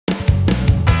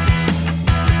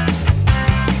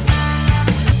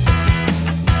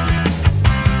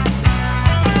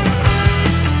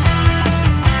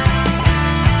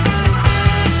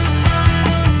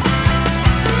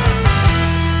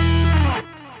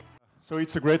So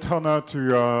it's a great honor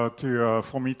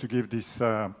for me to give this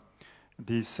Dale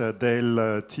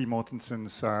T.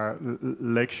 Mortensen's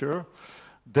lecture.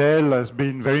 Dale has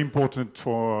been very important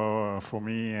for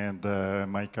me and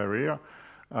my career.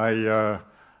 I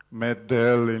met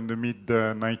Dale in the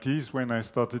mid-90s when I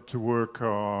started to work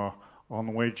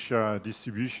on wage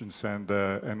distributions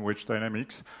and wage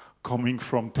dynamics, coming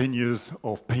from 10 years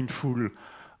of painful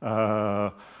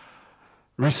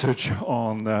research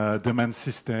on demand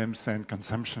systems and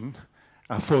consumption.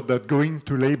 I thought that going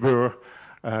to labor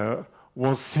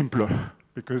was simpler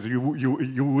because you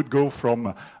would go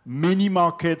from many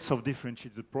markets of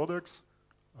differentiated products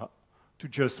to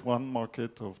just one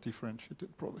market of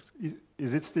differentiated products.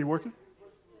 Is it still working?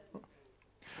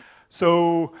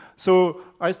 So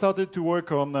I started to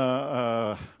work on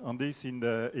this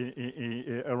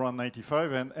around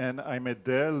 '95, and I met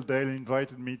Dale. Dale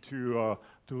invited me to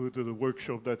the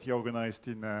workshop that he organized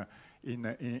in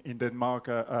Denmark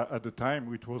at the time,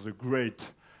 which was a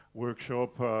great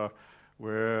workshop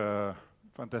where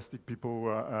fantastic people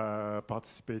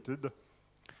participated.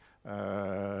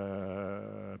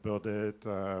 Burdett,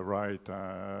 Wright,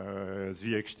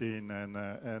 Zwiechtin,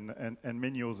 and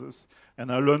many others.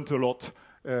 And I learned a lot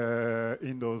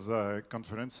in those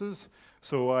conferences.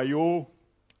 So I owe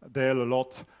Dale a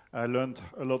lot. I learned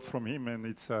a lot from him, and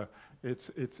it's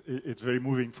very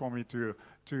moving for me to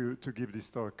give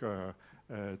this talk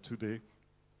today.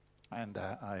 And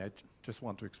I just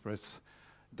want to express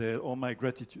all my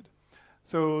gratitude.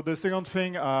 So the second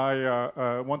thing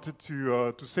I wanted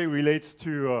to say relates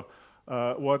to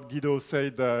what Guido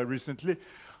said recently.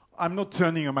 I'm not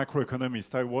turning a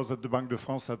macroeconomist. I was at the Banque de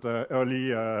France early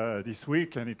this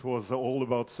week, and it was all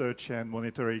about search and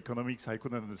monetary economics. I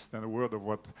couldn't understand a word of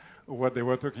what they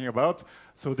were talking about.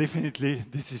 So definitely,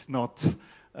 this is not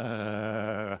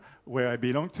where I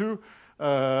belong to.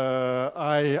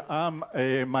 I am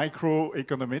a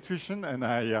microeconometrician, and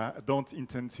I don't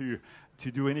intend to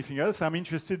do anything else. I'm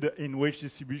interested in wage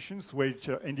distributions,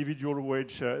 individual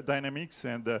wage dynamics,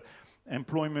 and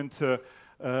employment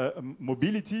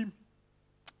mobility.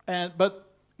 But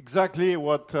exactly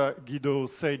what Guido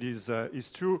said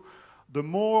is true. The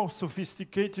more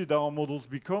sophisticated our models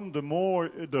become, the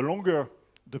longer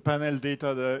the panel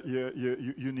data that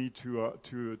you need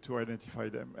to identify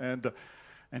them.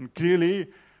 And clearly,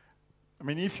 I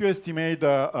mean, if you estimate,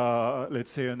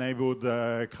 let's say, a neighborhood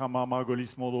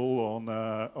Kramer-Margolis model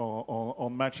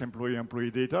on match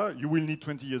employee data, you will need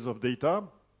 20 years of data.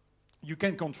 You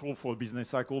can control for a business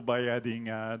cycle by adding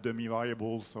dummy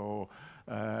variables or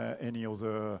any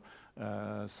other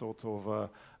sort of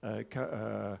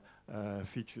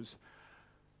features.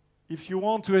 If you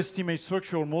want to estimate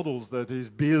structural models that is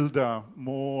build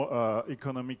more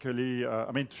economically,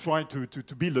 I mean, try to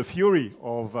build a theory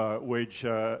of wage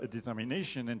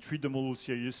determination and treat the models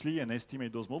seriously and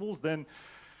estimate those models, then,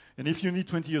 and if you need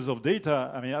 20 years of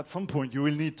data, I mean, at some point you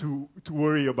will need to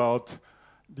worry about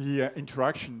the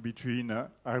interaction between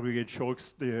aggregate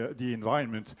shocks, the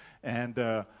environment, and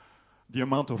the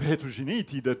amount of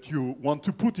heterogeneity that you want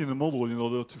to put in a model in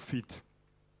order to fit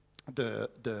the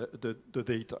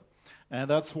data. And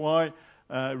that's why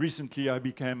recently I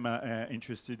became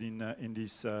interested in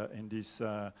this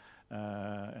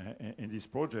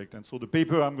project. And so the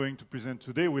paper I'm going to present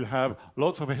today will have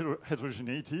lots of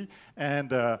heterogeneity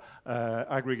and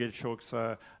aggregate shocks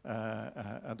at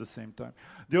the same time.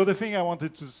 The other thing I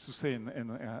wanted to say,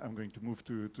 and I'm going to move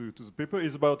to the paper,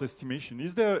 is about estimation.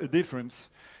 Is there a difference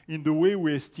in the way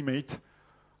we estimate,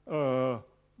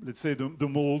 let's say, the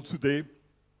model today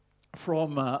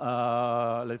from,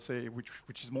 let's say,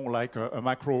 which is more like a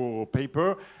macro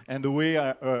paper, and the way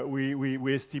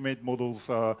we estimate models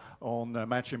on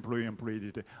match employee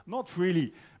data? Not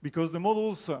really, because the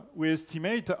models we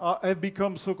estimate have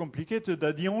become so complicated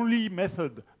that the only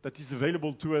method that is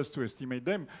available to us to estimate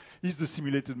them is the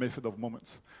simulated method of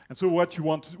moments. And so what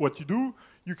you do,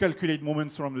 you calculate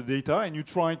moments from the data, and you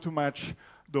try to match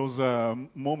those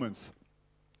moments.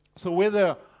 So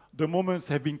whether the moments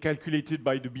have been calculated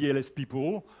by the BLS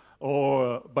people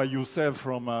or by yourself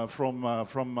from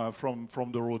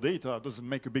the raw data doesn't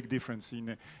make a big difference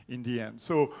in the end.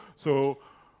 So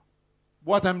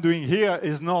what I'm doing here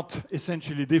is not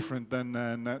essentially different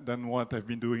than what I've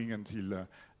been doing until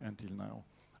now.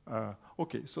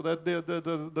 Okay, so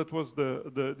that was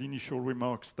the initial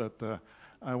remarks that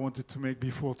I wanted to make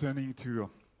before turning to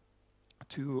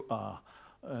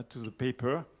the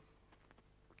paper,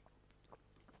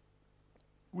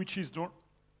 which is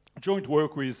joint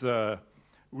work with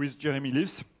Jeremy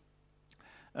Liss.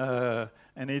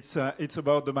 And it's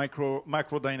about the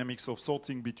macro dynamics of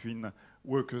sorting between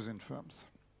workers and firms.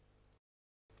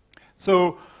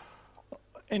 So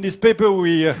in this paper,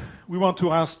 we want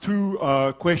to ask two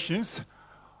questions.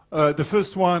 The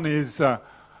first one is,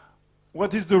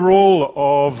 what is the role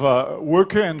of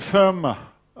worker and firm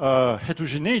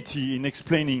heterogeneity in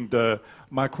explaining the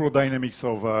macrodynamics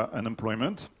of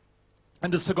unemployment?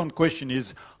 And the second question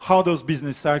is, how does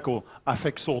business cycle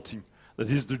affect sorting? That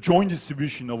is the joint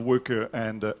distribution of worker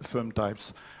and firm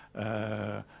types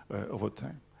over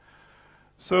time.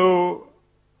 So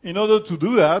in order to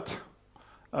do that,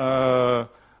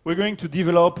 we're going to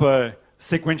develop a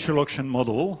sequential auction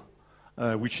model,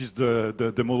 which is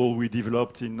the model we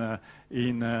developed in the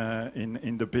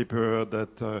paper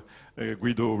that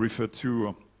Guido referred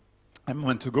to a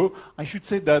moment ago. I should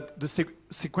say that the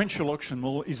sequential auction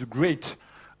model is a great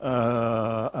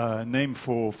name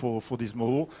for this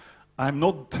model. I'm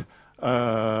not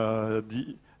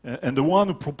and the one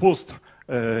who proposed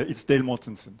it's Dale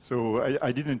Mortensen. So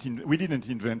we didn't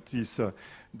invent this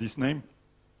name.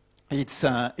 It's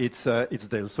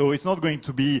Dale. So it's not going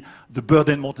to be the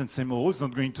Burden-Mortensen model. It's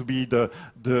not going to be the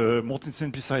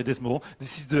Mortensen-Pisides model.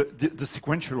 This is the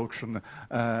sequential auction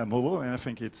model, and I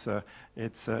think it's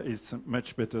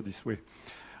much better this way.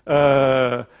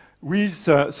 So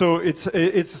it's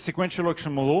a sequential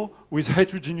auction model with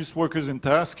heterogeneous workers and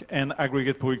tasks and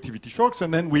aggregate productivity shocks,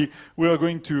 and then we are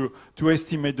going to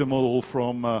estimate the model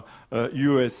from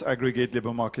US aggregate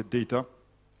labor market data,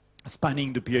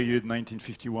 spanning the period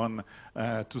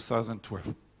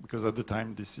 1951-2012, because at the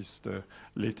time this is the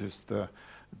latest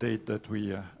date that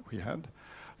we had.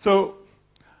 So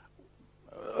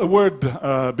a word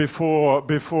before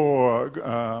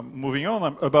moving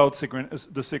on about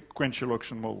the sequential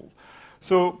auction model.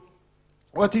 So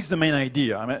what is the main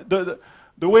idea? I mean,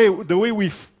 the way we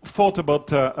thought about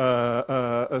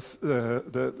the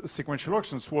sequential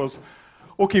auctions was,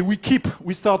 okay, we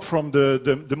start from the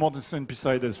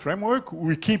Mortensen-Pisides framework.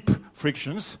 We keep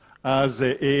frictions as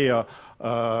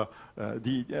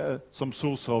some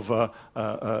source of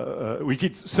we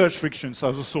keep search frictions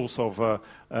as a source of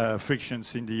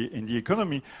frictions in the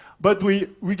economy, but we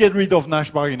get rid of Nash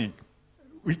bargaining.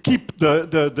 We keep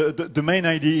the main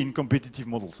idea in competitive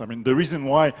models. I mean, the reason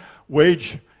why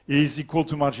wage is equal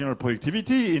to marginal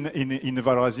productivity in a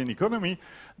Walrasian economy,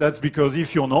 that's because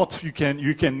if you're not, you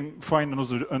can find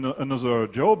another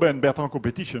job, and Bertrand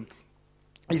competition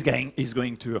is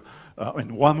going to,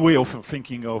 and one way of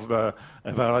thinking of a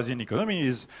Walrasian economy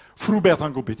is through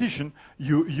Bertrand competition,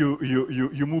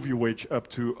 you move your wage up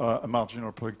to a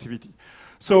marginal productivity.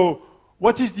 So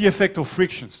what is the effect of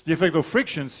frictions? The effect of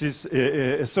frictions is,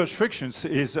 such frictions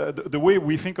is, the way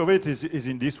we think of it is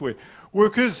in this way.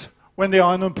 Workers, when they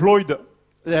are unemployed,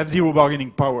 they have zero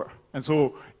bargaining power. And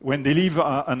so when they leave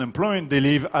unemployment, they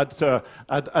leave at the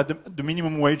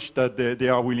minimum wage that they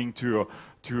are willing to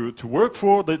work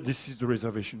for. This is the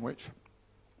reservation wage.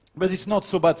 But it's not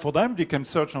so bad for them. They can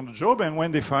search on the job, and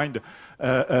when they find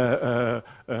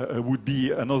would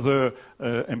be another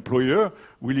employer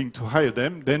willing to hire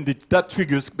them, then that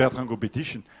triggers Bertrand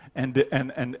competition, and they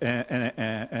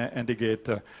get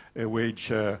a wage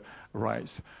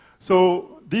rise.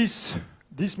 So this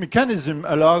mechanism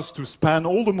allows to span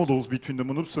all the models between the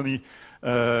monopsony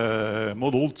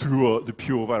model to the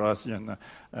pure Walrasian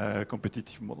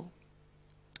competitive model.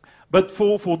 But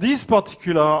for this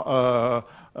particular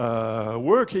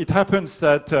work, it happens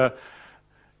that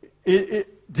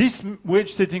this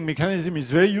wage setting mechanism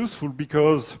is very useful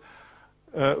because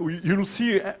you'll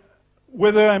see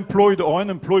whether employed or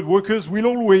unemployed workers will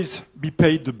always be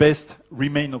paid the best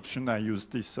remain option. I use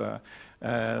this.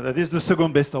 That is the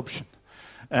second best option.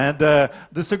 And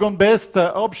the second best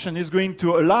option is going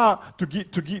to allow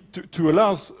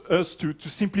us to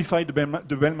simplify the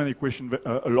Bellman equation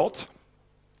a lot.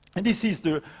 And this is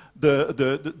the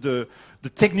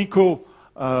technical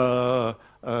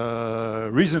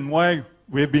reason why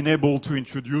we have been able to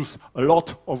introduce a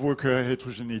lot of worker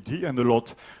heterogeneity and a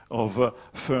lot of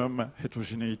firm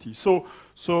heterogeneity. So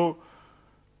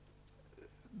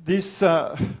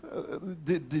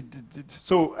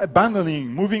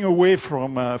moving away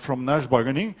from Nash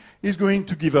bargaining is going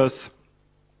to give us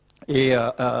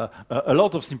a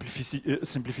lot of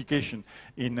simplification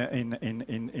in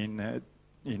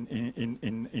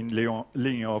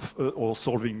laying off or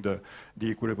solving the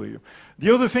equilibrium.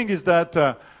 The other thing is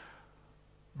that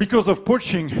because of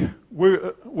poaching,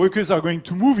 workers are going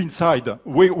to move inside.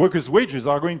 Workers' wages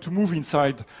are going to move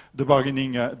inside the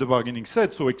bargaining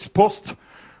set. So ex post,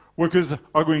 workers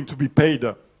are going to be paid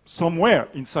somewhere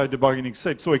inside the bargaining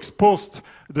set. So ex post,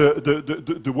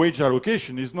 the wage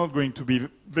allocation is not going to be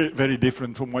very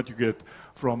different from what you get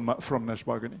from Nash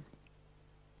bargaining.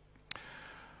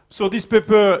 So this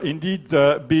paper indeed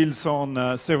builds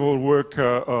on several work,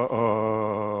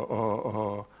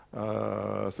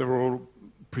 several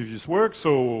previous work.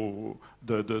 So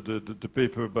the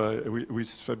paper with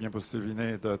Fabien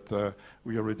Postel-Vinay that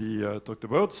we already talked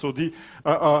about. So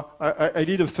I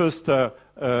did a first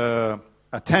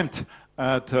attempt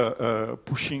at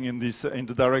pushing in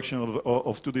the direction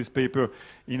of today's paper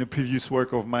in a previous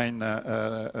work of mine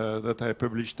that I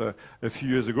published a few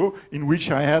years ago, in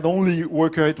which I had only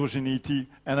worker heterogeneity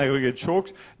and aggregate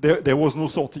shocks. There was no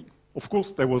sorting. Of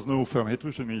course, there was no firm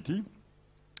heterogeneity.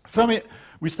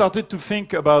 We started to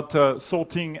think about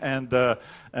sorting and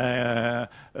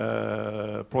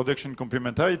production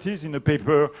complementarities in a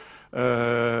paper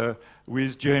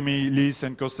with Jeremy Lees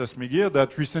and Kostas Megir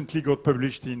that recently got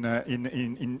published in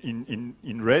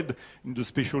Red, in the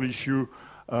special issue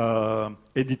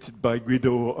edited by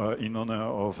Guido in honor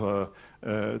of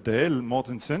Dale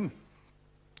Mortensen.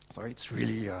 So it's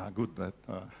really good that,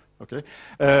 okay.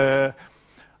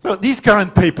 So this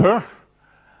current paper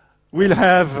will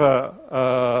have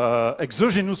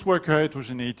exogenous worker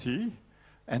heterogeneity,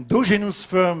 endogenous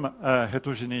firm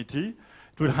heterogeneity.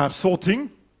 It will have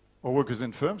sorting, or workers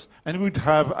and firms, and we would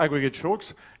have aggregate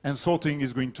shocks, and sorting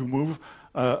is going to move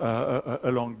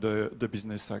along the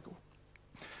business cycle.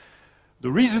 The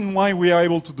reason why we are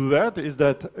able to do that is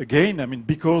that, again, I mean,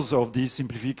 because of the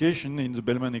simplification in the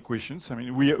Bellman equations, I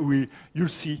mean, you'll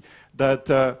see that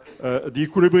the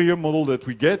equilibrium model that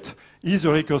we get is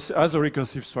has a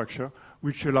recursive structure,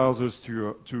 which allows us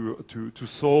to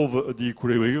solve the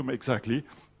equilibrium exactly,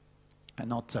 and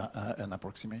not an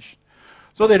approximation.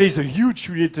 So there is a huge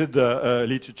related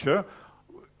literature.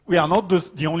 We are not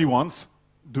the only ones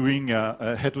doing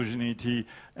heterogeneity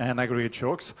and aggregate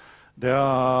shocks. There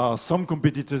are some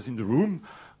competitors in the room.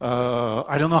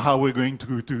 I don't know how we're going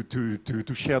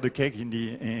to share the cake in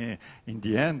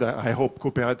the end. I hope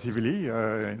cooperatively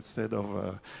instead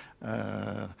of.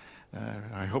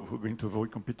 I hope we're going to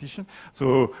avoid competition.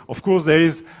 So, of course, there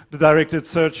is the directed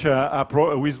search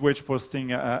with wedge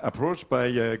posting approach by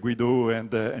Guido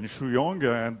and Shu Yong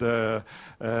and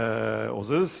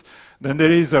others. Then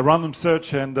there is a random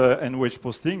search and wedge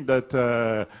posting that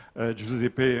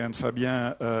Giuseppe and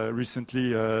Fabien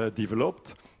recently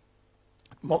developed.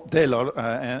 Dale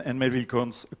and Melville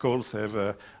Coles have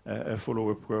a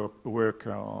follow-up work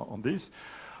on this.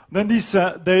 Then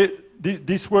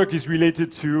this work is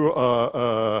related to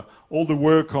all the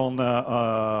work on,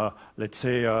 let's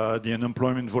say, the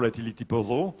unemployment volatility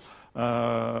puzzle.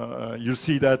 You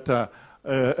see that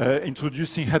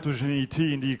introducing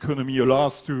heterogeneity in the economy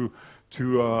allows to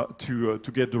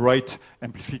get the right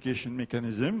amplification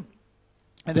mechanism.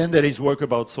 And then there is work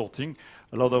about sorting,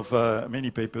 a lot of many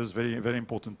papers, very very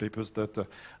important papers that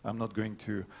I'm not going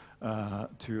to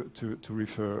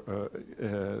refer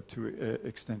to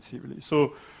extensively.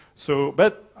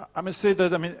 But I must say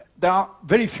that, I mean, there are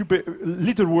very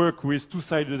little work with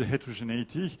two-sided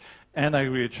heterogeneity and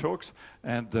aggregate shocks,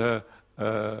 and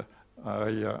I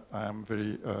am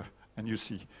very, and you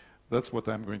see, that's what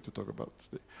I'm going to talk about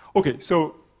today. Okay,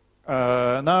 so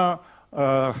now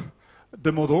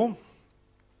the model.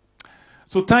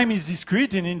 So time is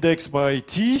discrete and indexed by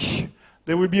T.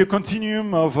 There will be a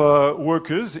continuum of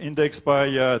workers indexed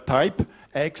by type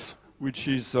X, which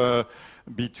is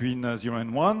between 0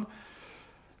 and 1,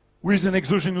 with an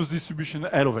exogenous distribution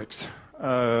L of X.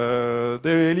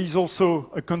 There is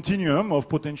also a continuum of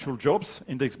potential jobs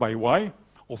indexed by Y,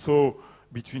 also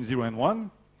between 0 and 1.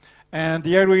 And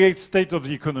the aggregate state of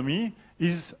the economy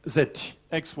is ZT,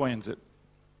 X, Y, and Z.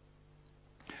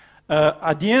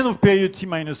 At the end of period T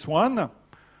minus 1,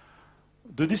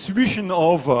 the distribution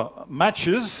of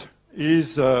matches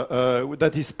is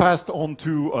that is passed on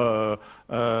to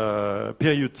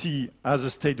period T as a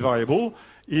state variable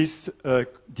is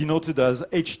denoted as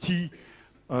HT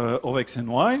of X and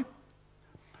Y.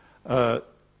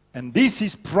 And this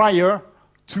is prior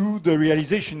to the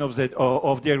realization of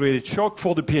the aggregate shock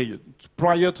for the period,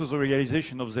 prior to the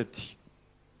realization of ZT.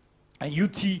 And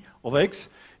UT of X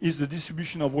is the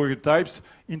distribution of worker types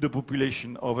in the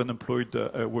population of unemployed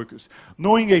workers.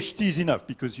 Knowing HT is enough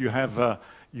because you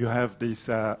have this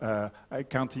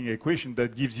accounting equation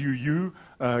that gives you U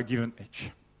given H.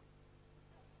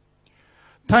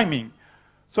 Timing.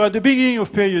 So at the beginning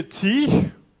of period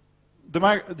T, the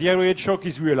aggregate shock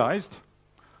is realized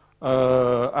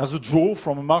as a draw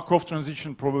from a Markov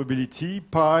transition probability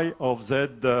pi of Z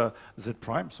Z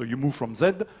prime. So you move from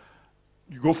Z.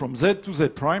 You go from Z to Z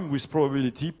prime with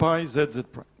probability pi Z Z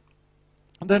prime.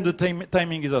 And then the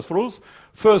timing is as follows.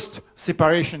 First,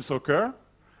 separations occur.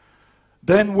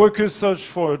 Then workers search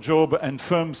for a job and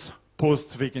firms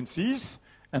post vacancies.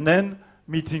 And then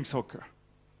meetings occur.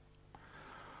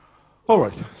 All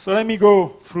right, so let me go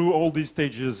through all these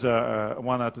stages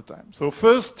one at a time. So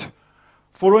first,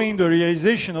 following the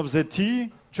realization of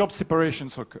ZT, job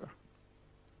separations occur.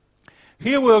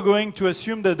 Here we are going to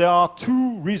assume that there are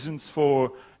two reasons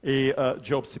for a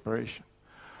job separation.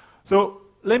 So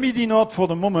let me denote for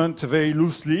the moment very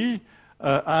loosely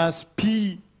as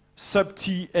P sub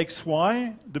T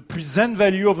xy, the present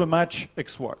value of a match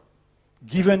xy,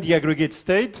 given the aggregate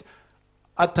state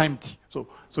at time t.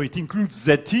 So it includes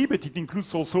ZT, but it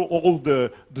includes also all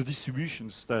the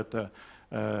distributions that,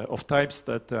 of types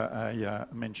that I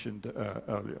mentioned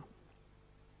earlier.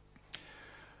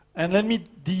 And let me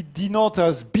denote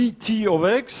as BT of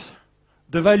X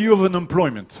the value of an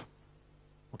employment.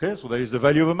 Okay, so there is the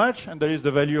value of a match and there is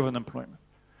the value of an employment.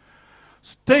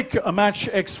 So take a match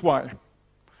XY.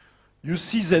 You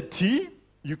see ZT,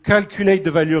 you calculate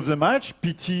the value of the match,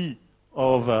 PT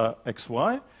of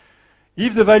XY.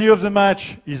 If the value of the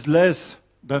match is less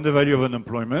than the value of an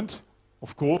employment,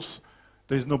 of course,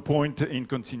 there is no point in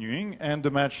continuing and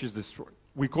the match is destroyed.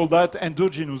 We call that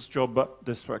endogenous job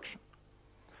destruction.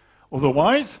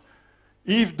 Otherwise,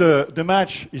 if the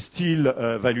match is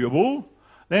still valuable,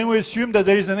 then we assume that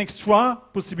there is an extra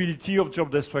possibility of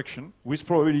job destruction with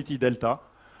probability delta.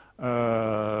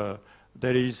 That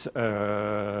is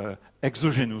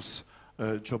exogenous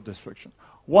job destruction.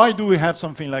 Why do we have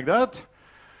something like that?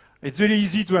 It's very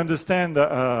easy to understand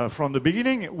from the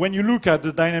beginning. When you look at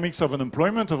the dynamics of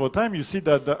unemployment over time, you see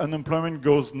that the unemployment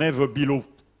goes never below,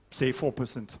 say,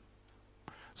 4%.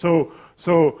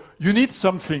 So you need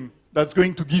something that's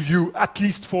going to give you at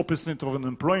least 4% of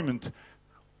unemployment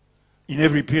in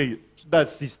every period.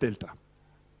 That's this delta.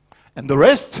 And the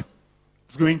rest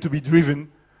is going to be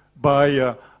driven by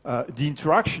the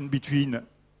interaction between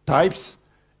types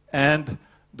and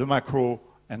the macro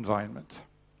environment.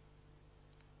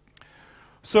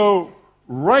 So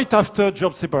right after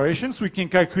job separations, we can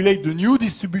calculate the new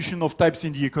distribution of types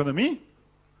in the economy.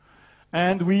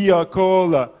 And we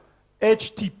call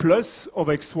HT plus of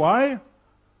XY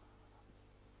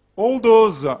all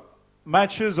those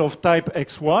matches of type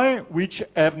XY which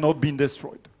have not been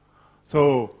destroyed.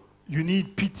 So you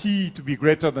need PT to be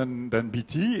greater than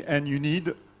BT, and you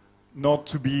need not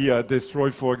to be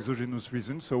destroyed for exogenous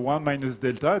reasons. So 1 minus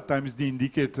delta times the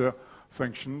indicator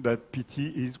function that PT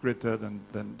is greater than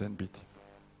BT.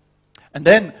 And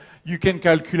then you can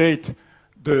calculate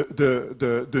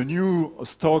the new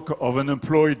stock of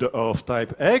unemployed of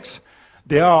type X.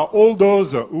 There are all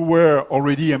those who were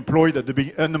already unemployed at the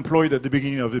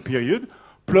beginning of the period,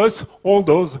 plus all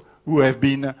those who have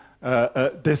been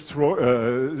destroyed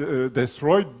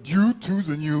due to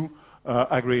the new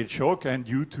aggregate shock and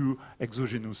due to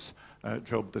exogenous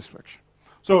job destruction.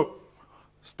 So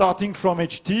starting from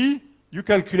HT, you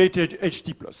calculate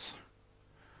HT plus.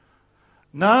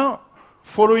 Now,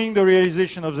 following the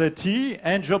realization of ZT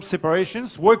and job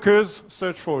separations, workers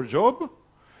search for a job.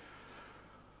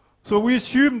 So we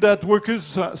assume that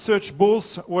workers search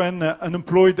both when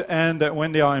unemployed and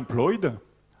when they are employed.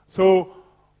 So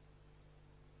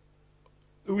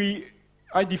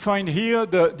I define here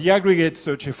the aggregate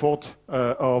search effort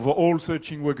of all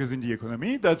searching workers in the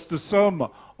economy. That's the sum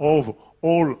of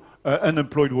all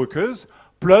unemployed workers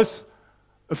plus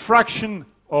a fraction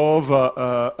of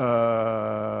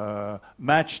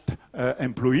matched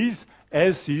employees,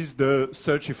 as is the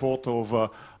search effort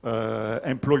of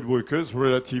employed workers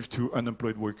relative to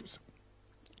unemployed workers.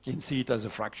 You can see it as a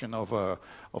fraction of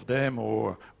them,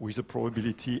 or with a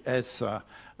probability S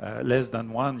less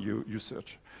than 1, you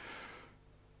search.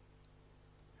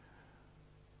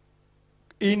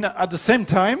 At the same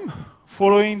time,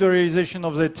 following the realization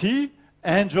of ZT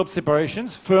and job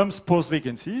separations, firms post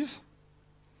vacancies.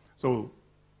 So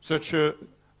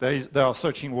there are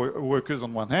searching workers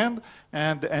on one hand,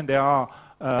 and there are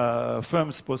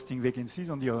firms posting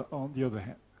vacancies on the other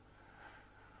hand.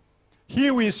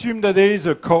 Here we assume that there is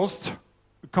a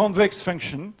convex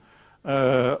function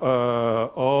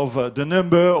of the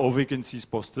number of vacancies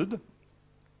posted.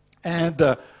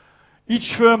 And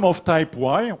each firm of type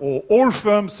Y, or all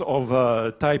firms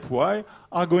of type Y,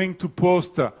 are going to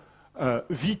post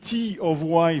VT of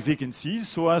Y vacancies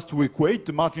so as to equate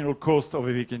the marginal cost of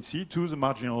a vacancy to the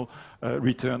marginal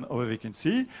return of a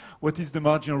vacancy. What is the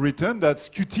marginal return? That's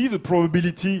QT, the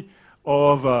probability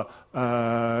of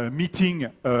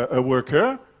meeting a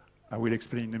worker. I will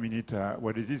explain in a minute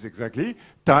what it is exactly,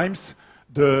 times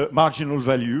the marginal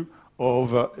value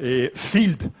of a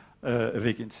filled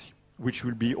vacancy, which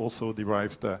will be also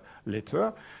derived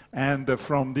later. And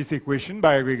from this equation,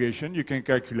 by aggregation, you can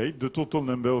calculate the total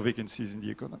number of vacancies in the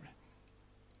economy.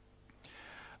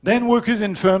 Then workers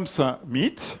and firms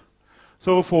meet.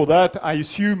 So for that, I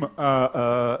assume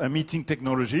a meeting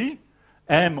technology,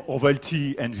 M of LT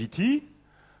and VT,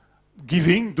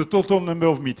 giving the total number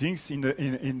of meetings in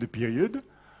the period.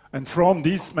 And from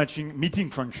this meeting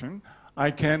function,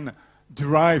 I can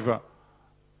derive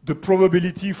the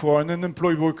probability for an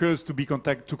unemployed workers to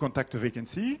contact a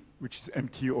vacancy, which is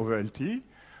MT over LT.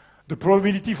 The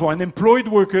probability for unemployed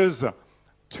workers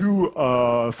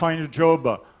to find a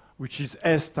job, which is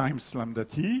S times lambda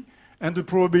T. And the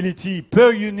probability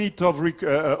per unit of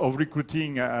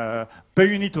recruiting, per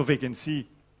unit of vacancy,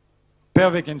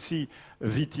 per vacancy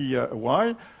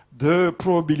VTY, the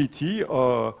probability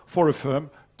for a firm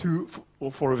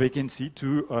for a vacancy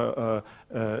to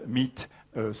meet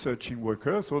a searching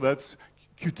worker. So that's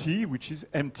QT, which is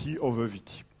MT over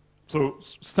VT. So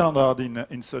standard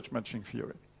in search matching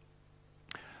theory.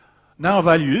 Now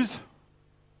values.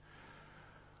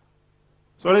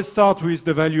 So let's start with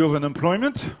the value of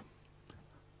unemployment.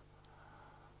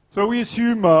 So we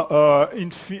assume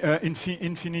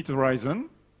infinite horizon.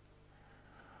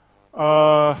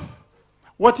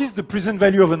 What is the present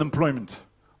value of unemployment?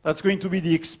 That's going to be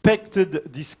the expected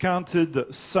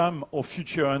discounted sum of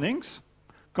future earnings,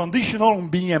 conditional on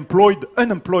being unemployed,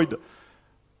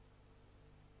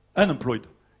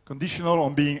 conditional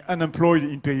on being unemployed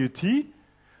in period T,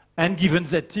 and given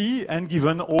ZT, and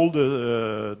given all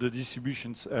the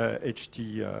distributions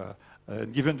HT,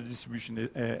 given the distribution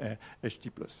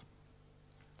HT plus.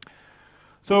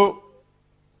 So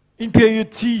in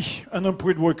period T,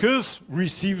 unemployed workers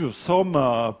receive some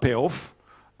payoff,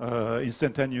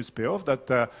 instantaneous payoff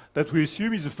that we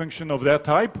assume is a function of their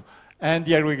type and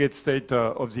the aggregate state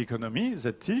of the economy,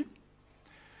 ZT.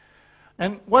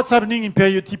 And what's happening in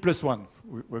period T plus 1?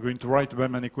 We're going to write the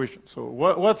Bellman equation. So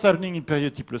what's happening in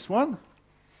period T plus 1?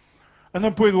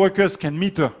 Unemployed workers can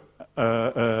meet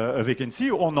a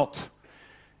vacancy or not.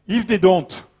 If they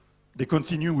don't, they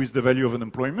continue with the value of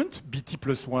unemployment, BT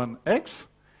plus 1x.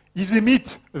 If they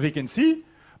meet a vacancy,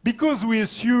 because we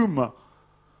assume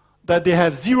that they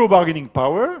have zero bargaining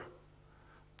power,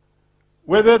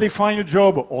 whether they find a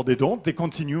job or they don't, they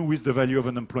continue with the value of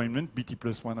unemployment, BT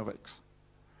plus 1 of x.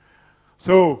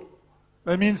 So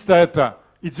that means that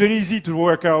it's very easy to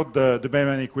work out the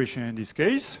Bellman equation in this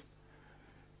case.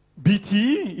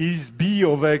 BT is B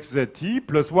of x ZT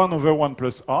plus 1 over 1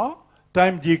 plus R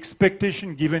times the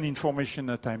expectation given information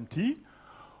at time t.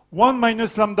 1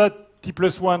 minus lambda t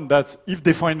plus 1, that's if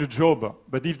they find a job.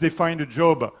 But if they find a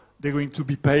job, they're going to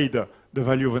be paid the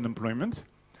value of unemployment.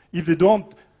 If they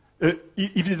don't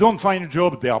find a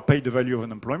job, they are paid the value of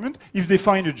unemployment. If they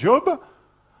find a job,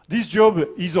 this job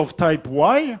is of type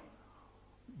Y,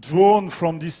 drawn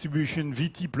from distribution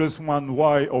VT plus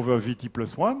 1Y over VT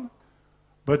plus 1.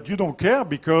 But you don't care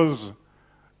because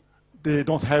they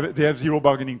have zero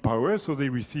bargaining power, so they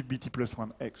receive BT plus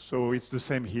 1x. So it's the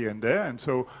same here and there, and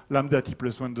so lambda t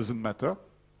plus 1 doesn't matter.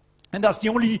 And that's the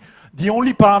only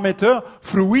parameter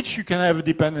through which you can have a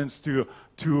dependence to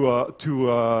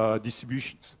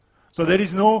distributions. So there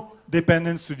is no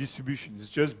dependence to distribution. It's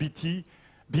just BT,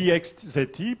 BX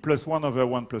ZT plus 1 over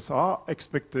 1 plus R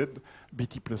expected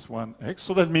BT plus 1x.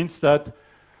 So that means that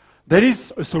there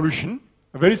is a solution,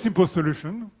 a very simple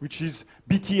solution, which is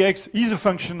BTX is a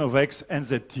function of x and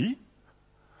ZT,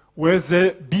 where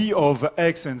the B of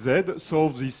x and z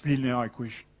solves this linear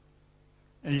equation.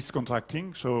 And it's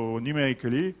contracting, so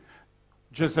numerically,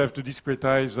 just have to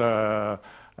discretize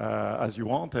as you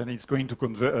want, and it's going to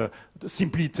convert,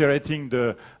 simply iterating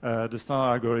the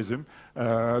standard algorithm,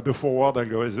 the forward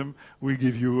algorithm will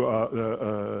give you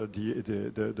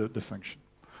the function.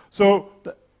 So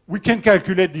we can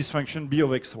calculate this function B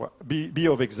of x, B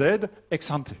of xz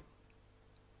ex ante.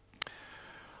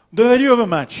 The value of a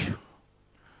match.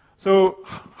 So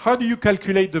how do you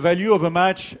calculate the value of a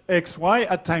match xy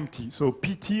at time t? So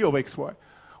pt of xy.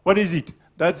 What is it?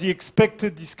 That's the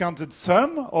expected discounted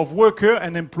sum of worker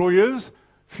and employer's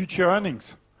future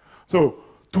earnings. So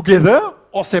together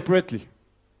or separately.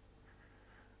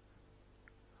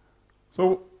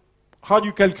 So how do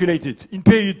you calculate it? In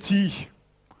period t,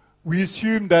 we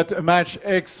assume that a match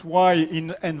xy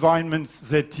in environments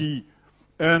zt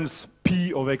earns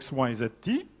p of xy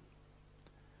zt.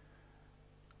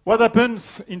 What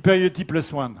happens in period t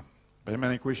plus 1?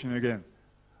 Bellman equation again.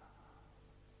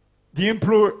 The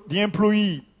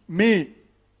employee may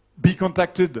be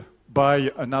contacted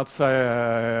by an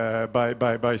outside,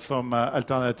 by some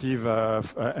alternative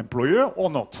employer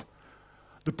or not.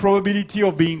 The probability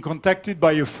of being contacted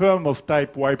by a firm of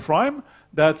type y prime,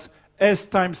 that's S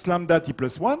times lambda t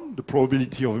plus 1, the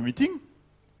probability of a meeting,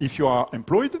 if you are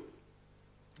employed,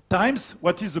 times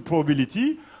what is the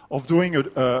probability of doing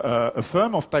a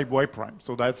firm of type y prime.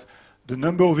 So that's the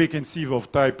number of vacancies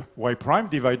of type Y prime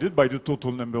divided by the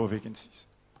total number of vacancies.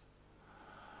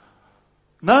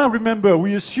 Now remember,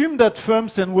 we assume that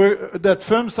firms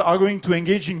are going to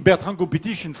engage in Bertrand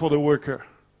competition for the worker.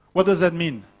 What does that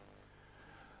mean?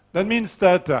 That means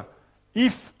that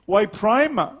if Y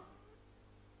prime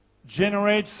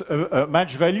generates a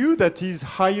match value that is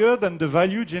higher than the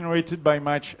value generated by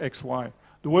match XY,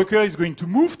 the worker is going to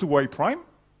move to Y prime,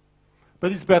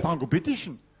 but it's Bertrand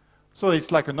competition. So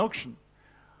it's like an auction.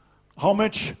 How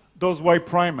much does Y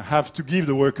prime have to give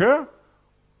the worker?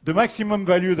 The maximum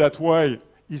value that Y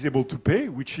is able to pay,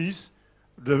 which is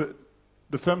the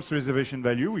firm's reservation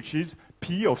value, which is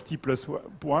P of T plus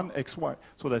 1 XY.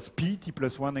 So that's P T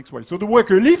plus 1 XY. So the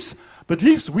worker leaves, but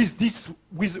leaves with a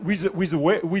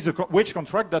wage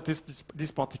contract that is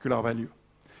this particular value,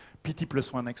 PT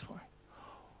plus 1 XY.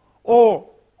 Or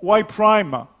Y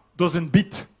prime doesn't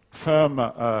beat firm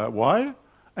Y,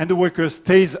 and the worker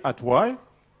stays at Y,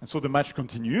 and so the match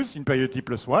continues in period T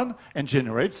plus 1 and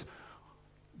generates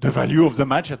the value of the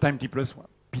match at time T plus 1,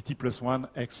 PT plus 1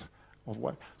 X of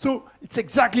Y. So it's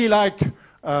exactly like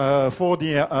for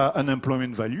the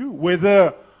unemployment value.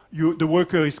 Whether the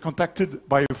worker is contacted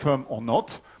by a firm or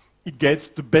not, it gets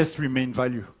the best remain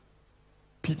value,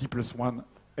 PT plus 1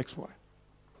 XY.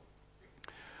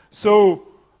 So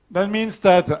that means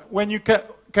that when you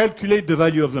calculate the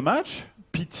value of the match,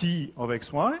 PT of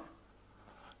XY,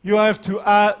 you have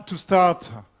to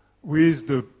start with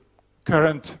the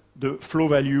flow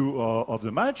value of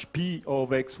the match, P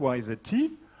of XY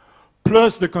ZT,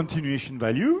 plus the continuation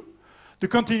value. The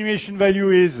continuation value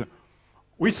is,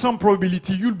 with some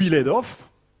probability, you'll be laid off.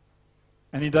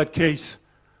 And in that case,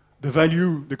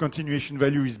 the continuation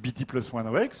value is BT plus 1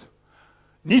 of X.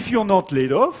 And if you're not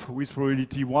laid off, with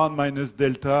probability 1 minus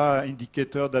delta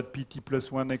indicator that PT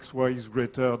plus 1 XY is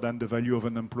greater than the value of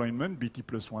unemployment, BT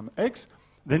plus 1 X,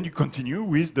 then you continue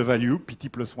with the value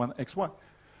PT plus 1 XY.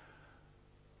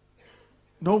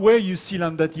 Nowhere you see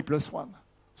lambda T plus 1.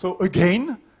 So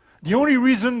again, the only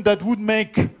reason that would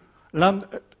make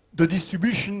the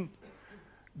distribution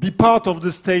be part of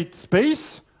the state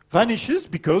space vanishes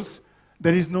because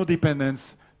there is no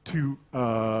dependence to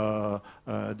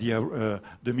the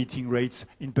meeting rates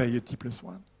in period T plus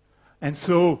 1. And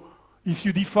so if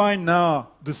you define now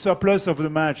the surplus of the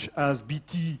match as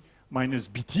BT minus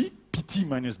BT, PT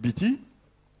minus BT,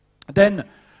 then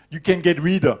you can get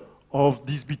rid of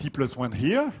this BT plus 1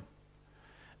 here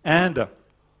and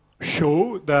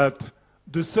show that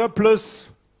the surplus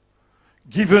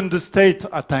given the state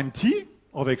at time t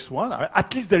of x1,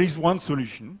 at least there is one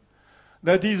solution,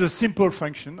 that is a simple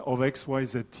function of x, y,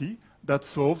 z, t that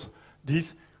solves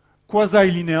this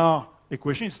quasi-linear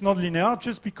equation. It's not linear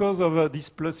just because of this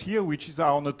plus here, which is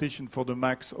our notation for the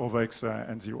max of x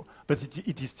and 0. But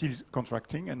it is still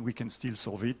contracting, and we can still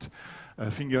solve it,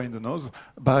 finger in the nose,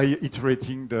 by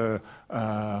iterating the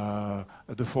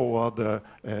forward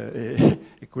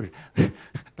equation.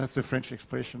 That's a French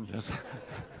expression, yes.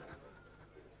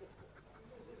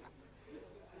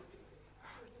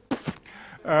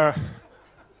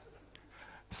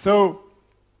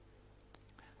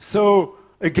 So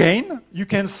again, you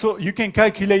can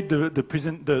calculate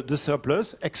the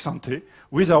surplus ex ante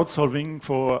without solving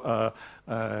for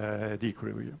the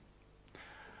equilibrium.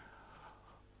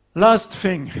 Last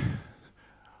thing,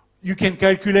 you can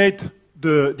calculate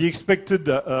the expected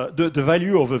the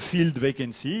value of a field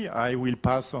vacancy. I will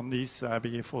pass on this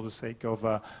for the sake of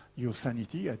your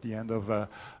sanity at the end of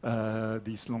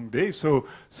this long day.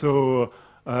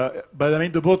 But I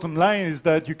mean, the bottom line is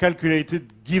that you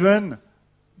calculated given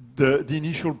the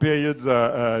initial period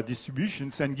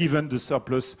distributions and given the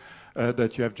surplus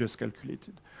that you have just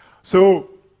calculated. So,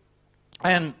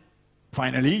 and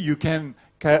finally, you can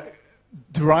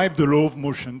derive the law of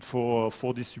motion for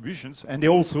distributions, and they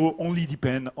also only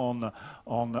depend on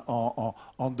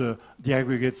the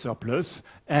aggregate surplus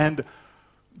and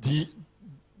the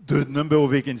number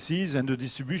of vacancies and the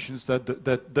distributions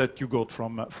that you got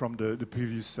from the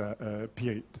previous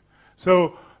period.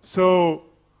 So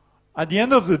at the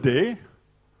end of the day,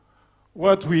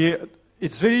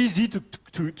 it's very easy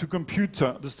to compute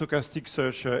the stochastic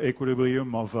search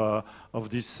equilibrium of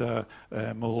this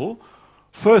model.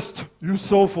 First, you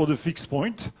solve for the fixed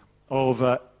point of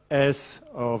S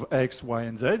of X, Y,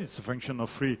 and Z. It's a function of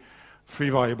three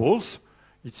variables.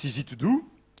 It's easy to do,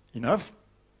 enough.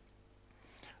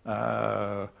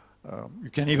 You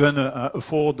can even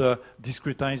afford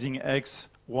discretizing X,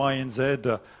 Y, and Z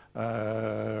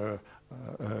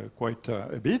quite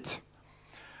a bit.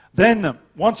 Then,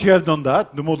 once you have done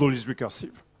that, the model is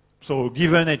recursive. So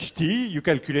given HT, you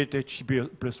calculate HT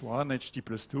plus 1, HT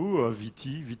plus 2,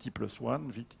 VT, VT plus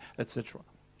 1, VT, etc.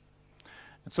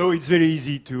 And so it's very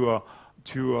easy to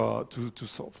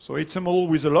solve. So it's a model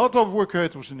with a lot of worker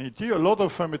heterogeneity, a lot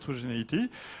of firm heterogeneity,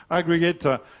 aggregate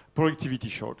productivity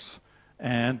shocks,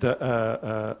 and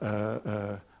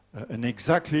an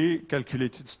exactly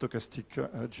calculated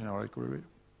stochastic general equilibrium.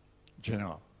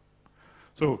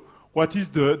 So what is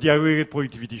the aggregate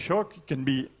productivity shock? It can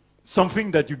be something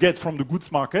that you get from the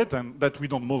goods market and that we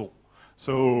don't model.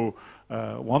 So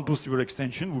one possible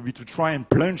extension would be to try and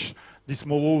plunge this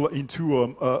model into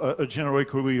a general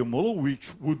equilibrium model, which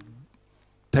would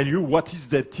tell you what is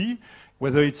ZT,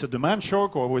 whether it's a demand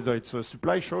shock or whether it's a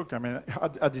supply shock. I mean,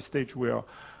 at this stage, we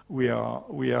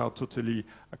are totally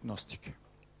agnostic.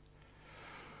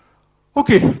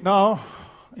 Okay, now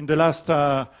in the last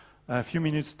few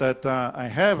minutes that I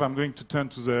have, I'm going to turn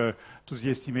to the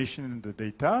estimation and the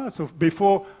data. So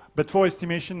for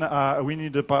estimation, we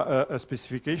need a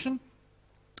specification.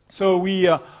 So we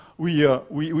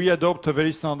adopt a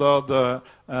very standard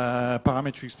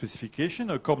parametric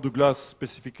specification, a Cobb-Douglas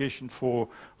specification for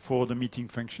the meeting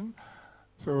function.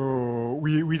 So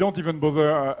we don't even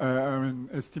bother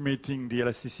estimating the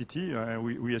elasticity.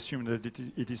 We assume that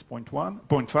it is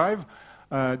 0.5.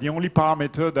 The only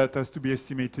parameter that has to be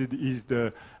estimated is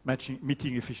the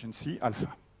meeting efficiency, alpha.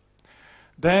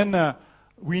 Then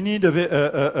we need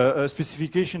a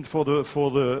specification for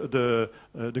the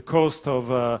cost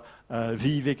of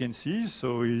V vacancies.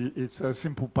 So it's a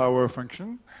simple power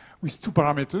function with two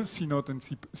parameters, C0 and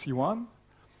C1.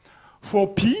 For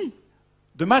P,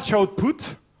 the match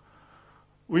output,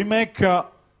 we make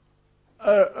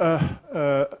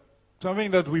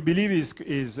something that we believe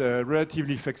is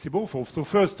relatively flexible. So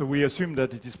first, we assume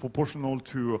that it is proportional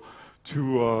to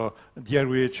the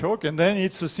aggregate shock, and then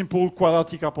it's a simple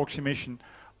quadratic approximation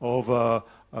of a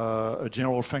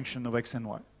general function of x and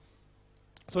y.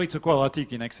 So it's a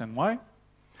quadratic in x and y,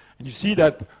 and you see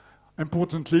that,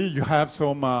 importantly, you have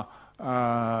some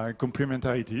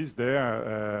complementarities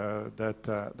there that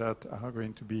are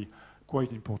going to be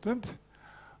quite important.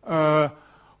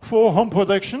 For home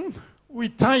production, we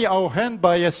tie our hand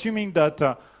by assuming that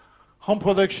home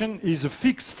production is a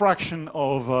fixed fraction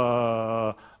of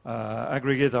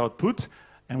aggregate output,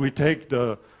 and we take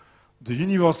the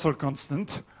universal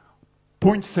constant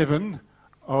 0.7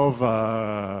 of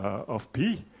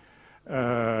P.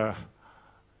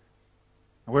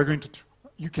 We're going to.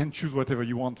 You can choose whatever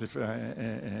you want. If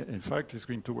in fact it's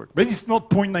going to work, but it's not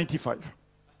 0.95.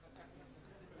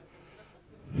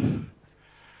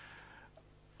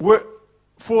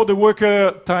 For the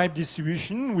worker type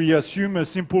distribution, we assume a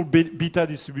simple beta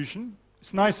distribution.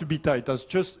 It's nice beta.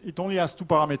 It only has two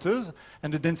parameters,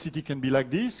 and the density can be like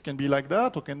this, can be like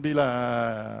that, or can be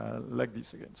like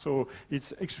this again. So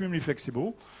it's extremely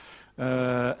flexible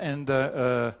and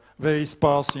very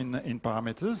sparse in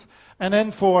parameters. And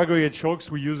then for aggregate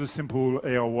shocks, we use a simple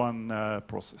AR1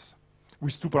 process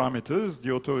with two parameters: the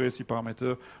autoreacity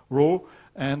parameter rho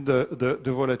and the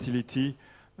volatility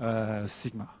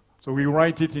sigma. So we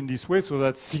write it in this way so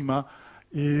that sigma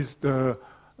is the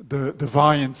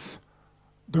variance,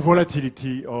 the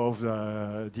volatility of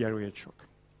the aggregate shock.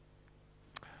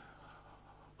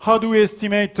 How do we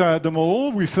estimate the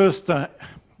model? We first,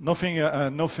 nothing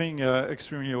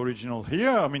extremely original here.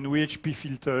 I mean, we HP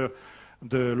filter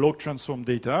the log transform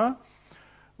data.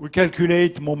 We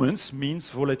calculate moments,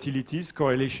 means, volatilities,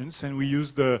 correlations, and we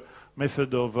use the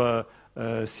method of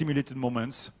simulated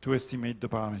moments to estimate the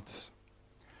parameters.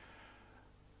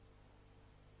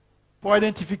 For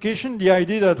identification, the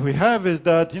idea that we have is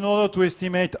that in order to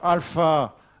estimate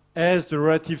alpha as the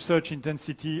relative search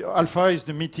intensity, alpha is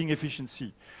the meeting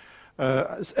efficiency,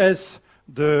 as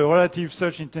the relative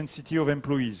search intensity of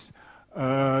employees,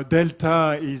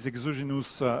 delta is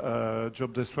exogenous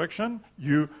job destruction,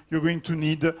 you're going to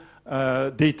need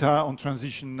data on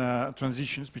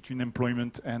transitions between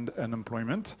employment and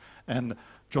unemployment and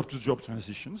job-to-job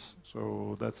transitions.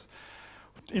 So that's,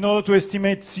 in order to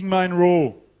estimate sigma and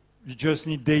rho, you just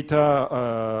need data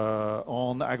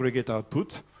on aggregate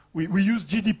output. We use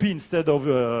GDP instead of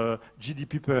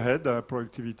GDP per head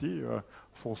productivity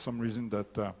for some reason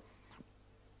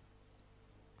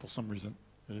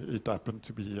it happened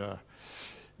to be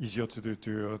easier to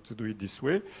do it this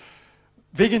way.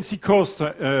 Vacancy cost,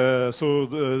 so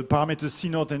the parameters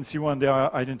C0 and C1, they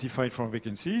are identified from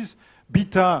vacancies.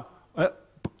 Beta,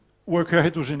 worker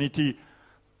heterogeneity,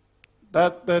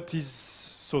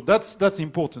 that's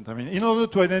important. I mean, in order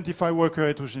to identify worker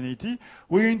heterogeneity,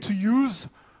 we're going to use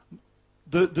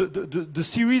the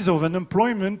series of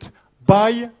unemployment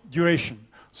by duration.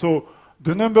 So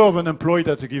the number of unemployed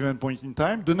at a given point in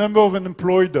time, the number of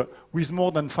unemployed with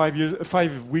more than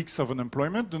 5 weeks of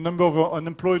unemployment, the number of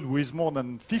unemployed with more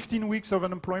than 15 weeks of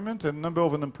unemployment, and the number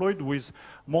of unemployed with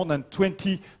more than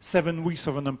 27 weeks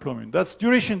of unemployment. That's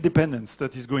duration dependence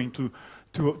that is going to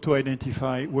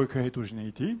identify worker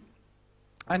heterogeneity.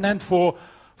 And then for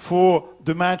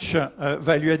the match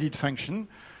value-added function,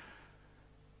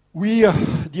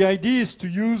 the idea is to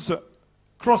use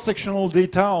cross-sectional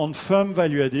data on firm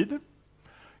value-added,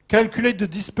 calculate the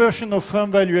dispersion of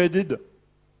firm value-added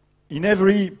in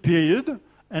every period,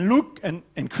 and look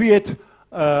and create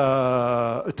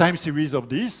a time series of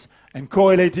this and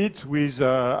correlate it with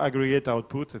aggregate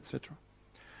output, etc.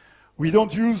 We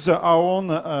don't use our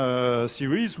own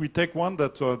series. We take one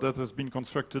that has been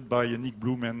constructed by Nick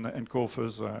Bloom and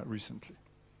co-authors recently.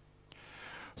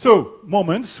 So,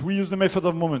 moments. We use the method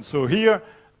of moments. So here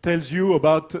tells you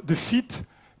about the fit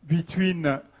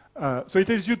between so it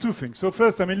tells you two things. So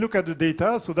first, look at the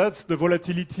data. So that's the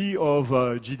volatility of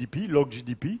GDP, log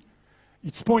GDP.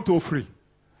 It's 0.03.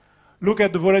 Look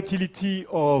at the volatility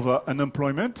of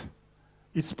unemployment.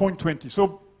 It's 0.20.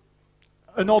 So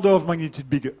an order of magnitude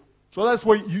bigger. So that's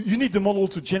why you need the model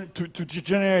to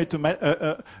generate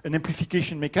an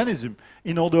amplification mechanism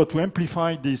in order to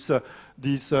amplify this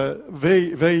the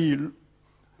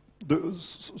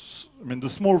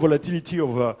small volatility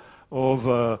of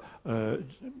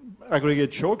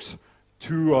aggregate shocks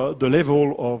to the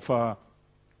level of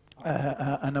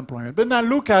unemployment. But now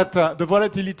look at the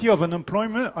volatility of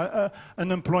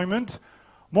unemployment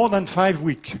more than 5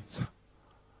 weeks.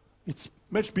 It's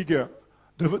much bigger.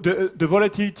 The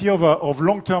volatility of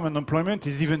long-term unemployment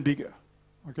is even bigger.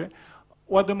 Okay,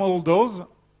 what the model does,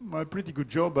 a pretty good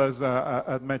job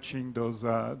at matching those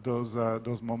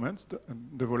moments,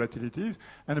 the volatilities,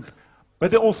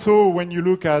 but also when you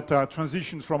look at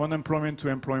transitions from unemployment to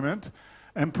employment,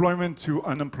 employment to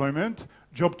unemployment,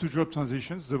 job-to-job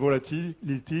transitions, the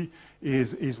volatility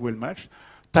is well matched.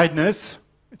 Tightness,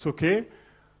 it's okay.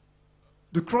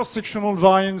 The cross-sectional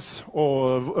variance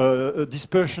or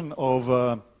dispersion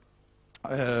of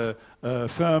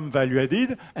firm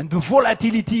value-added and the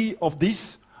volatility of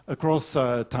this across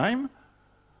time,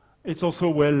 it's also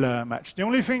well matched. The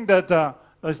only thing that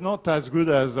is not as good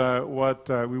as what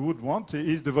we would want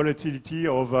is the volatility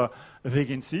of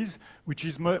vacancies, which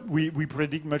is we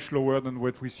predict much lower than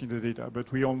what we see in the data. But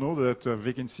we all know that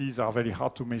vacancies are very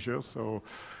hard to measure, so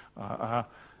I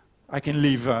can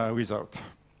live without.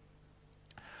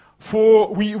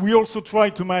 We also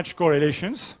try to match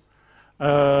correlations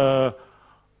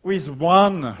with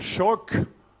one shock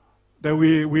that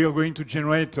we are going to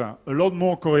generate a lot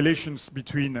more correlations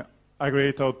between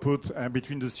aggregate output and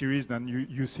between the series than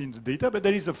you see in the data, but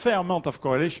there is a fair amount of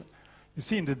correlation. You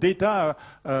see in the data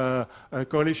a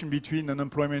correlation between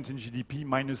unemployment and GDP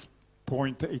minus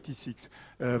 0.86,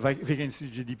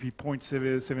 vacancy GDP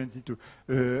 0.72,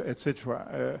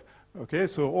 etc. Okay,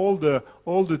 so all the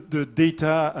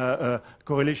data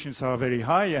correlations are very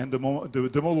high, and the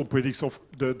model predicts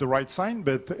the right sign,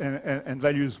 but and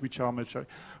values which are much higher.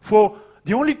 For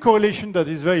the only correlation that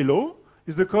is very low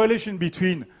is the correlation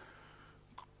between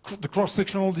the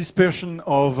cross-sectional dispersion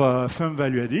of firm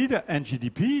value added and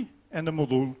GDP, and the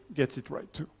model gets it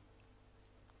right too.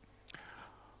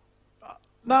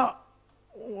 Now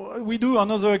we do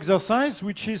another exercise,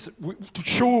 which is to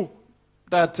show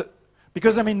that.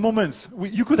 Because, moments,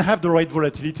 you could have the right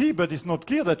volatility, but it's not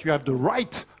clear that you have the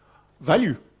right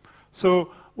value.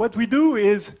 So what we do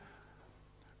is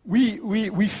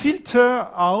we filter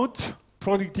out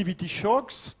productivity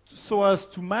shocks so as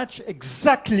to match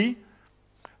exactly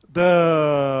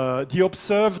the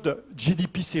observed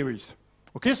GDP series.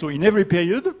 Okay, so in every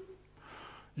period,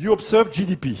 you observe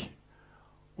GDP.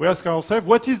 We ask ourselves,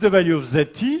 what is the value of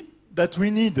ZT that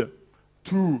we need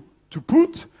to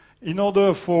put in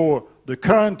order for the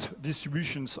current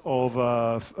distributions of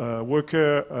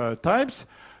worker types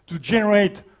to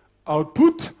generate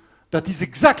output that is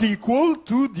exactly equal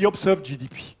to the observed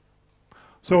GDP.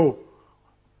 So,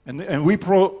 and we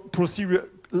proceed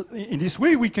in this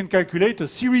way. We can calculate a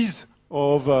series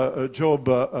of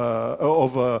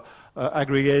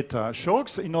aggregate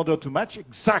shocks in order to match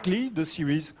exactly the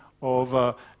series of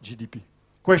GDP.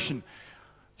 Question: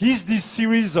 is this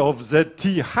series of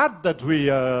ZT hat that we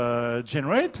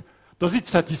generate, does it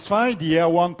satisfy the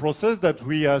R1 process that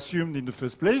we assumed in the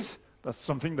first place? That's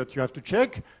something that you have to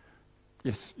check.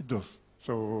 Yes, it does.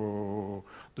 So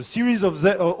the series of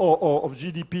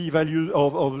GDP value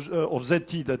of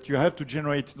ZT that you have to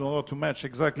generate in order to match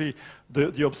exactly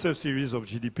the observed series of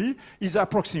GDP is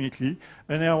approximately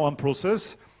an R1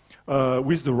 process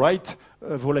with the right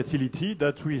volatility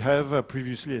that we have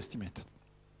previously estimated.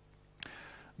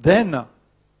 then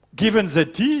given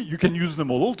ZT, you can use the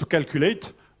model to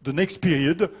calculate the next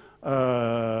period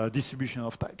distribution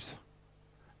of types,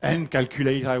 and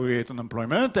calculate aggregate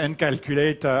unemployment, and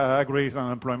calculate aggregate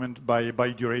unemployment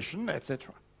by duration,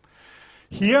 etc.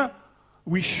 Here,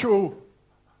 we show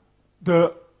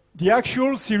the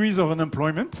actual series of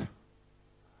unemployment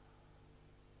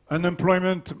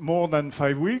more than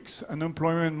 5 weeks,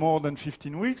 unemployment more than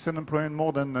 15 weeks, unemployment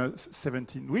more than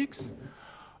 17 weeks.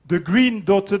 The green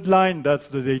dotted line, that's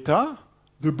the data.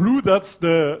 The blue, that's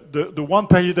the 1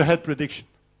 period ahead prediction.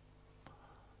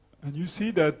 And you see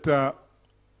that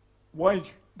why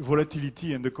the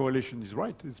volatility and the correlation is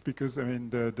right. It's because, I mean,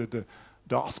 the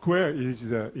R square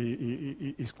is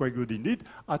quite good indeed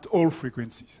at all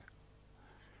frequencies.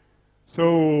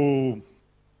 So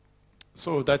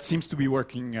that seems to be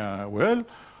working well.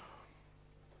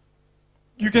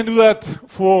 You can do that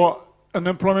for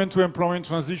unemployment to employment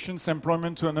transitions,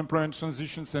 employment to unemployment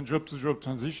transitions, and job to job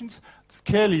transitions.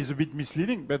 Scale is a bit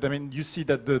misleading, but I mean, you see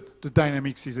that the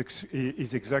dynamics is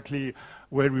exactly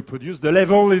well reproduced. The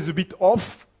level is a bit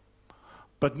off,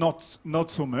 but not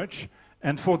so much.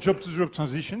 And for job to job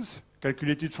transitions,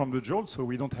 calculated from the job, so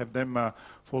we don't have them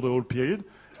for the whole period,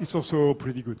 it's also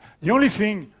pretty good. The only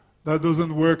thing that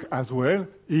doesn't work as well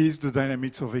is the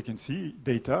dynamics of vacancy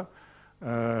data.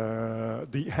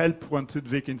 The help wanted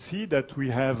vacancy that we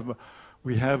have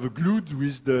glued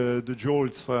with the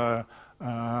JOLTS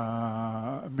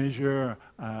measure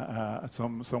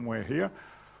somewhere here.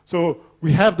 So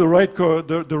we have the right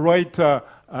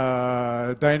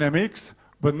dynamics,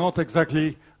 but not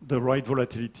exactly the right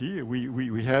volatility.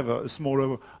 We have a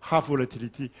smaller half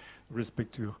volatility with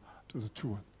respect to the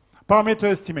two. Parameter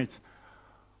estimates.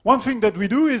 One thing that we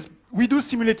do is we do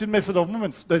simulated method of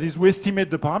moments. That is, we estimate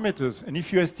the parameters. And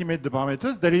if you estimate the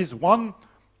parameters, there is one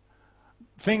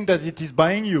thing that it is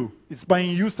buying you. It's buying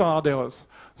you standard errors.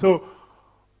 So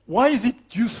why is it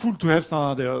useful to have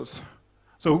standard errors?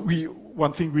 So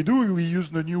one thing we do, we use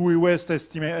the new West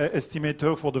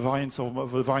estimator for the variance of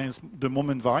the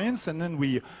moment variance, and then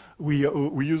we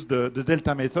use the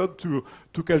delta method to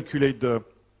calculate the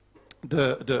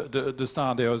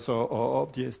standard errors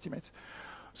of the estimates.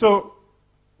 So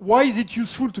why is it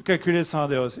useful to calculate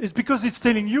standard errors? It's because it's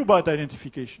telling you about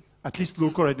identification, at least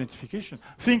local identification.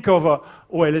 Think of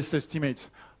OLS estimates.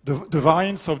 The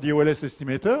variance of the OLS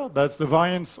estimator, that's the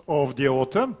variance of the error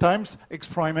term times x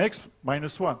prime x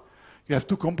minus 1. You have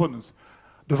two components.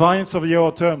 The variance of the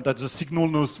error term, that's the signal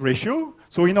noise ratio.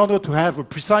 So in order to have a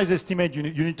precise estimate, you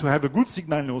need to have a good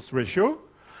signal noise ratio.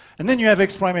 And then you have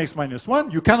x prime x minus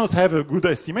 1. You cannot have a good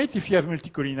estimate if you have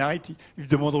multicollinearity, if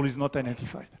the model is not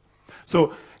identified.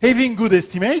 So having good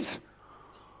estimates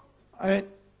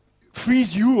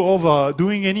frees you of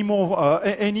doing any more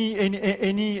other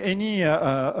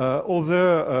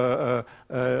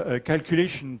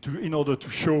calculation in order to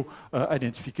show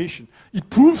identification. It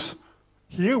proves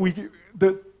here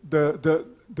the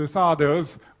standard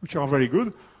errors, which are very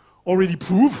good, already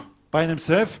prove by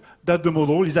themselves that the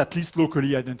model is at least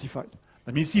locally identified.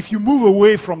 That means if you move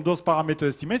away from those parameter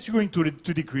estimates, you're going to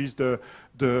decrease the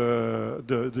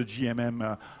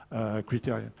GMM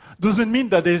criterion. Doesn't mean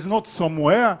that there is not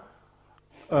somewhere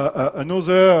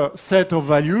another set of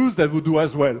values that would do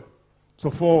as well. So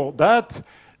for that,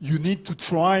 you need to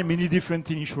try many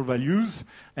different initial values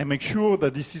and make sure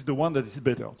that this is the one that is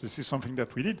better. This is something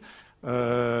that we did,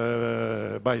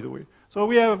 by the way. So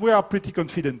we are pretty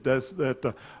confident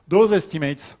that those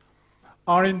estimates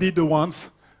are indeed the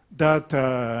ones that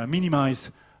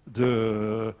minimize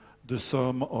the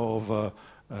sum of the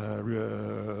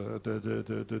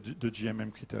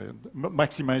GMM criterion,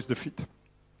 maximize the fit.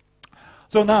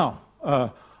 So now,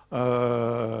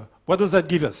 what does that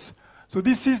give us? So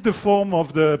this is the form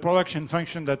of the production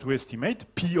function that we estimate,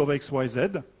 P of x, y, z.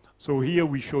 So here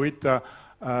we show it,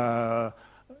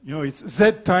 it's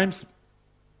z times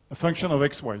a function of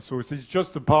x, y. So it's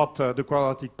just the part, the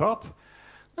quadratic part.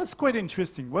 That's quite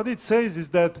interesting. What it says is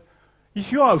that if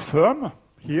you are a firm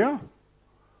here,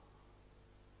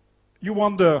 you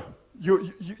want the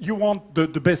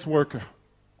best worker.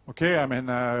 Okay, I mean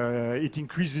it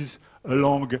increases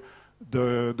along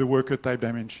the worker type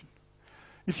dimension.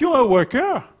 If you are a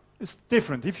worker, it's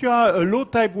different. If you are a low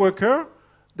type worker,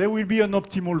 there will be an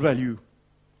optimal value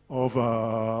of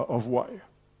y.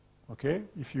 Okay,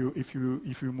 if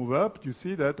you move up, you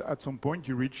see that at some point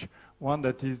you reach one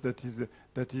that is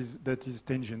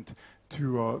tangent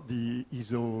to the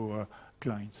ISO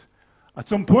clients. At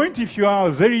some point, if you are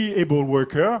a very able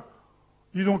worker,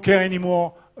 you don't care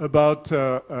anymore about you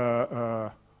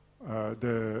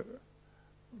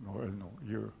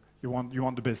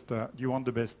want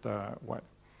the best one.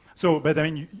 So, but I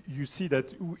mean, you see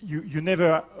that you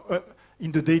never,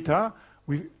 in the data,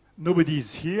 nobody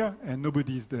is here and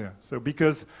nobody is there. So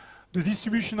because the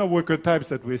distribution of worker types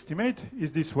that we estimate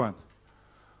is this one.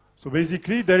 So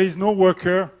basically, there is no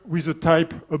worker with a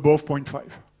type above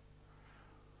 0.5.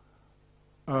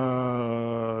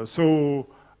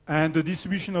 And the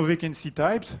distribution of vacancy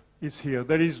types is here.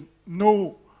 There is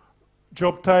no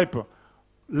job type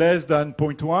less than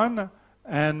 0.1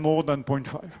 and more than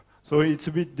 0.5. So it's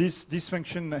a bit, this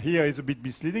function here is a bit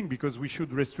misleading because we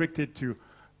should restrict it to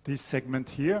this segment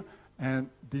here and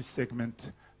this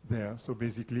segment there. So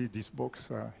basically this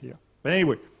box here. But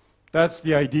anyway, that's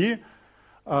the idea.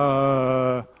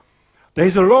 There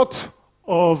is a lot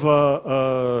of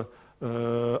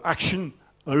action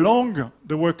along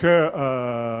the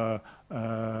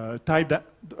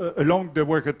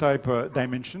worker type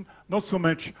dimension, not so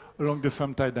much along the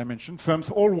firm type dimension.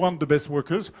 Firms all want the best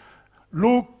workers.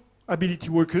 Low ability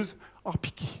workers are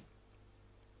picky.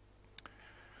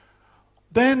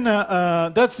 Then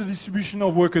that's the distribution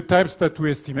of worker types that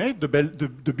we estimate, the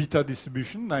beta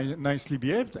distribution, nicely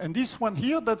behaved. And this one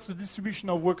here, that's the distribution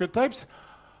of worker types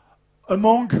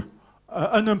among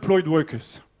unemployed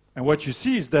workers. And what you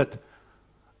see is that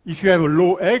if you have a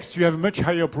low X, you have a much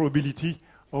higher probability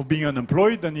of being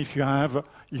unemployed than if you are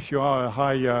a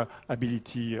high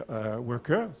ability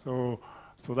worker. So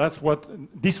that's what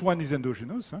this one is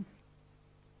endogenous. Huh?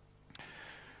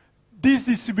 This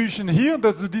distribution here,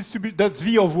 that's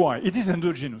V of Y. It is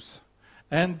endogenous,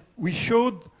 and we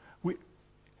showed.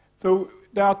 So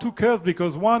there are two curves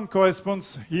because one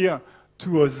corresponds here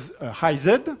to a high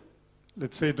Z,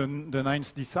 let's say the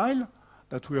ninth decile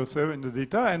that we observe in the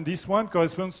data, and this one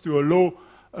corresponds to a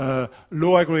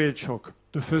low aggregate shock,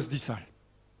 the first decile.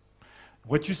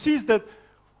 What you see is that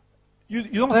you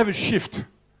don't have a shift.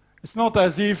 It's not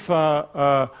as if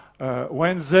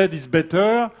when Z is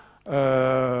better,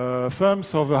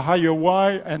 firms of a higher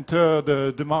Y enter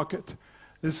the market.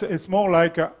 It's more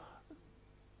like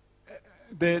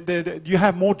you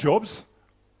have more jobs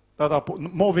that are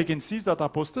more vacancies that are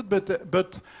posted,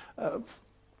 but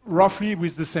roughly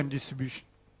with the same distribution.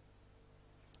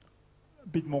 A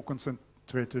bit more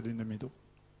concentrated in the middle.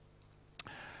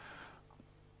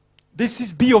 This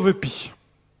is B over P.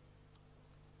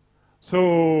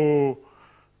 So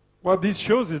what this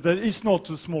shows is that it's not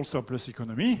a small surplus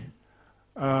economy.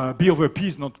 B over P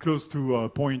is not close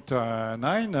to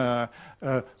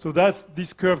 0.9. So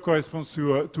this curve corresponds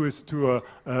to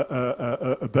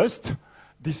a bust.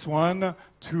 This one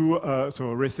to so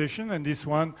a recession, and this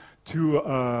one to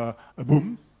a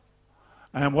boom.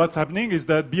 And what's happening is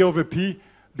that B over P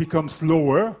becomes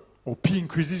lower, or P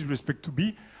increases with respect to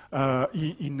B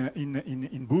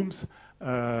in booms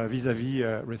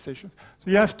vis-à-vis recessions.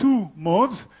 So you have two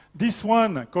modes. This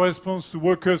one corresponds to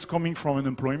workers coming from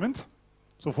unemployment.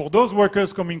 So for those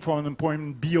workers coming from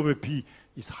unemployment, B over P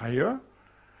is higher.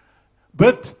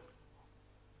 But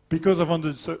because of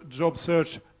on-the-job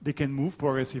search, they can move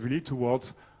progressively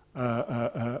towards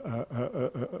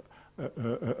a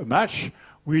match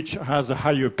which has a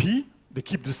higher P. They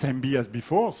keep the same B as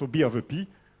before, so B over P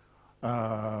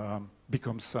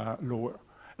becomes lower.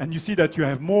 And you see that you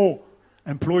have more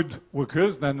employed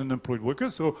workers than unemployed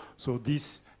workers, so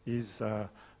this is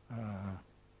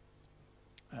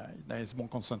there is more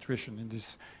concentration in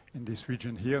this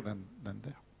region here than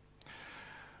there.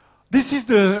 This is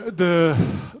the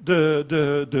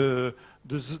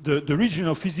region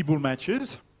of feasible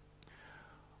matches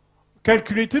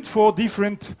calculated for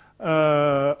different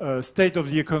state of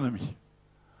the economy.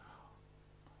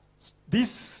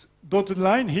 This dotted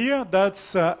line here,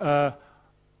 that's the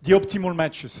optimal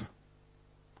matches.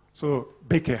 So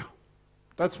Becker.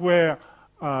 That's where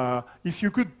if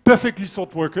you could perfectly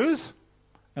sort workers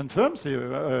and firms,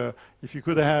 if you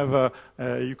could have,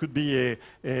 you could be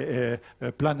a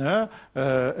planner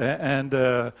and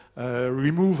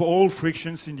remove all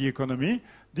frictions in the economy.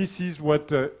 This is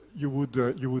what you would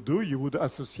do. You would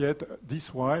associate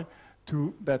this Y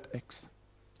to that X.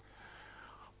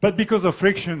 But because of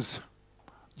frictions,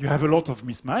 you have a lot of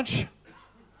mismatch.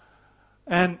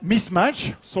 And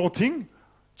mismatch, sorting,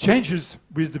 changes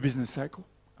with the business cycle.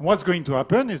 And what's going to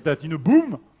happen is that in a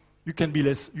boom, you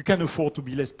can afford to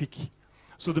be less picky.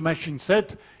 So the matching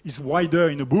set is wider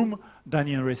in a boom than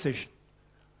in a recession.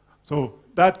 So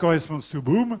that corresponds to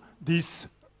boom. This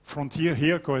frontier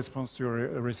here corresponds to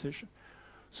a recession.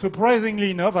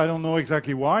 Surprisingly enough, I don't know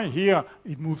exactly why, here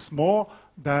it moves more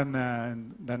than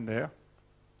there.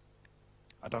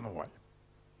 I don't know why.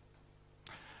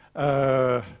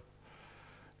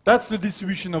 That's the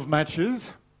distribution of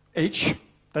matches, H,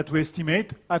 that we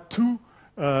estimate at two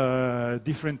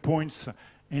different points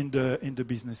in the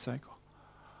business cycle.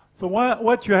 So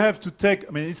what you have to take,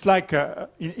 I mean, it's like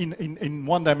in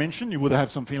one dimension, you would have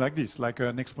something like this, like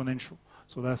an exponential.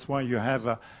 So that's why you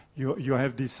have you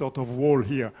have this sort of wall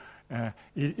here.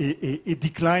 It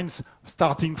declines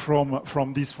starting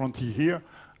from this frontier here.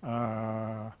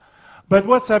 But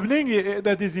what's happening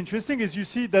that is interesting is you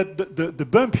see that the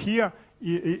bump here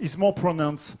is more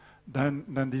pronounced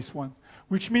than this one,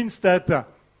 which means that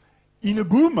in a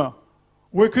boom,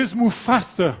 workers move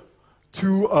faster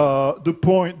to the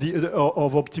point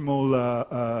of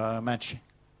optimal matching.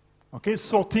 Okay,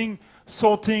 sorting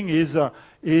is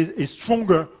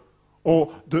stronger,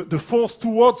 or the force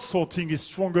towards sorting is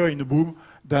stronger in a boom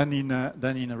than in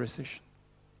a recession.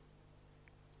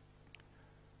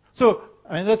 So,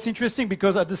 I mean, that's interesting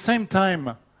because at the same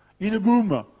time, in a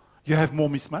boom, you have more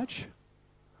mismatch,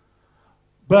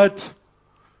 but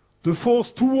the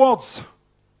force towards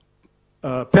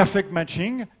perfect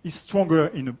matching is stronger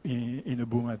in a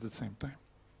boom at the same time.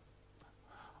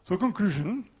 So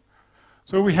conclusion.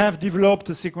 So we have developed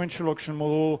a sequential auction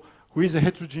model with a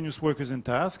heterogeneous workers and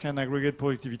tasks and aggregate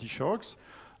productivity shocks.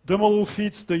 The model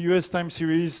fits the US time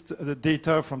series the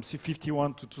data from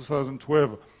C51 to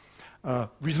 2012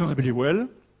 reasonably well,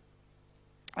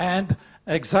 and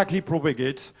exactly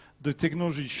propagates the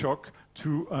technology shock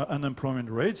to unemployment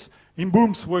rates. In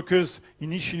booms, workers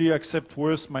initially accept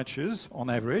worse matches on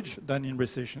average than in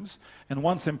recessions, and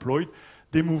once employed,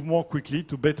 they move more quickly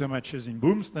to better matches in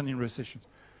booms than in recessions.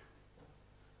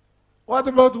 What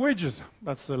about wages?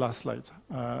 That's the last slide.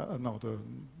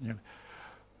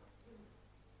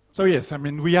 So yes, I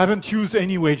mean, we haven't used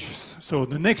any wages. So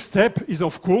the next step is,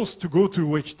 of course, to go to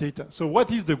wage data. So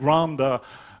what is the ground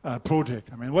project?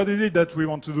 I mean, what is it that we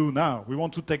want to do now? We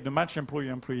want to take the match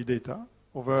employee-employee data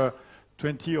over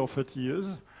 20 or 30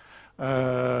 years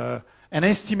and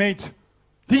estimate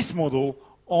this model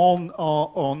on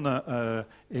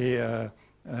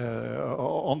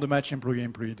the match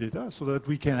employee-employee data so that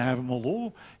we can have a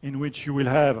model in which you will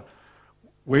have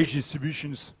wage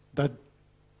distributions that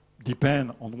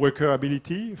depend on worker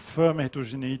ability, firm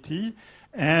heterogeneity,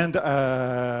 and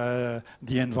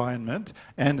the environment,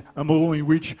 and a model in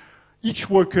which each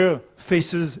worker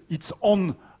faces its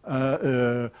own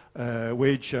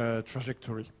wage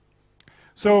trajectory.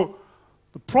 So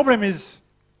the problem is,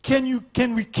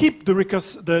 can we keep the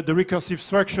recursive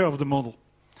structure of the model?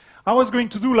 I was going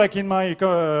to do like in my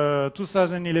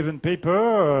 2011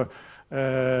 paper,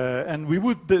 and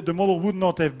the model would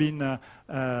not have been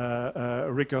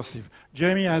recursive.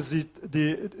 Jeremy has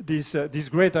this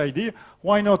great idea.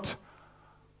 Why not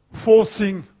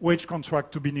forcing wage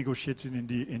contract to be negotiated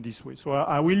in this way? So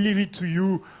I will leave it to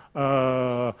you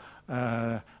to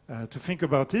think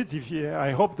about it.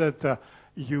 I hope that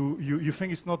you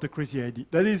think it's not a crazy idea.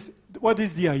 That is, what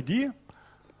is the idea?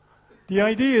 The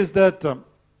idea is that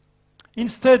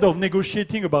instead of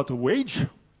negotiating about a wage,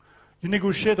 you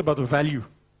negotiate about a value.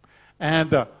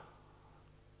 And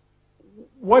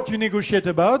what you negotiate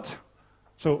about,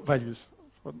 so values.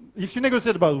 If you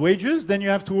negotiate about wages, then you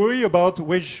have to worry about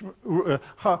wage,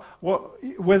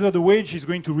 whether the wage is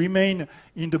going to remain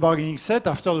in the bargaining set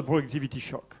after the productivity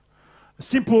shock. A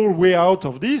simple way out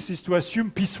of this is to assume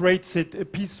piece rate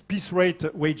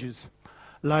wages,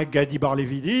 like Gadi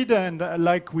Barlevy did, and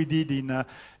like we did in a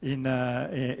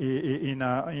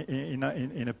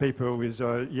paper with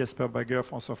Jesper Bagger,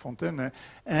 François Fontaine,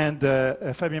 and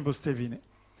Fabien Postel-Vinay.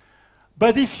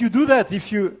 But if you do that,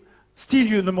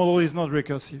 the model is not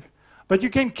recursive. But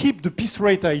you can keep the piece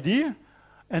rate idea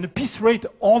and a piece rate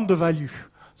on the value.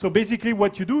 So basically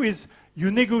what you do is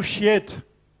you negotiate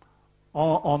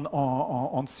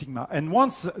on sigma. And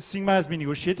once sigma has been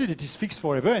negotiated, it is fixed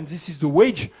forever, and this is the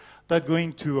wage that's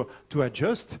going to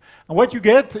adjust. And what you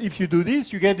get, if you do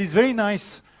this, you get this very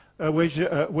nice wage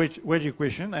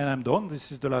equation, and I'm done.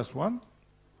 This is the last one.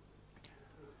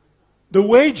 The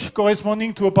wage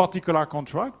corresponding to a particular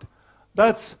contract,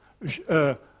 that's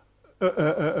a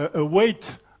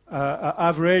weight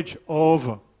average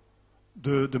of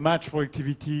the match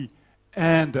productivity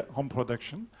and home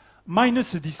production,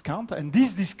 minus a discount, and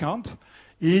this discount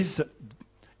is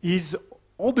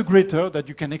all the greater that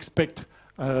you can expect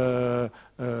wage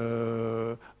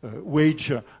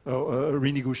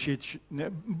renegotiation,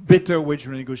 better wage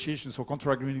renegotiations or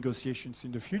contract renegotiations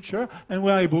in the future, and we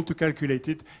are able to calculate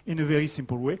it in a very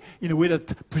simple way, in a way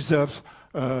that preserves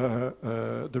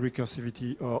the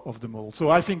recursivity of the model.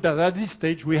 So I think that at this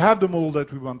stage we have the model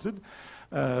that we wanted,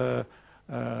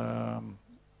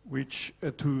 which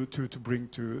to bring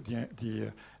to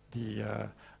the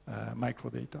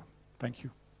microdata. Thank you.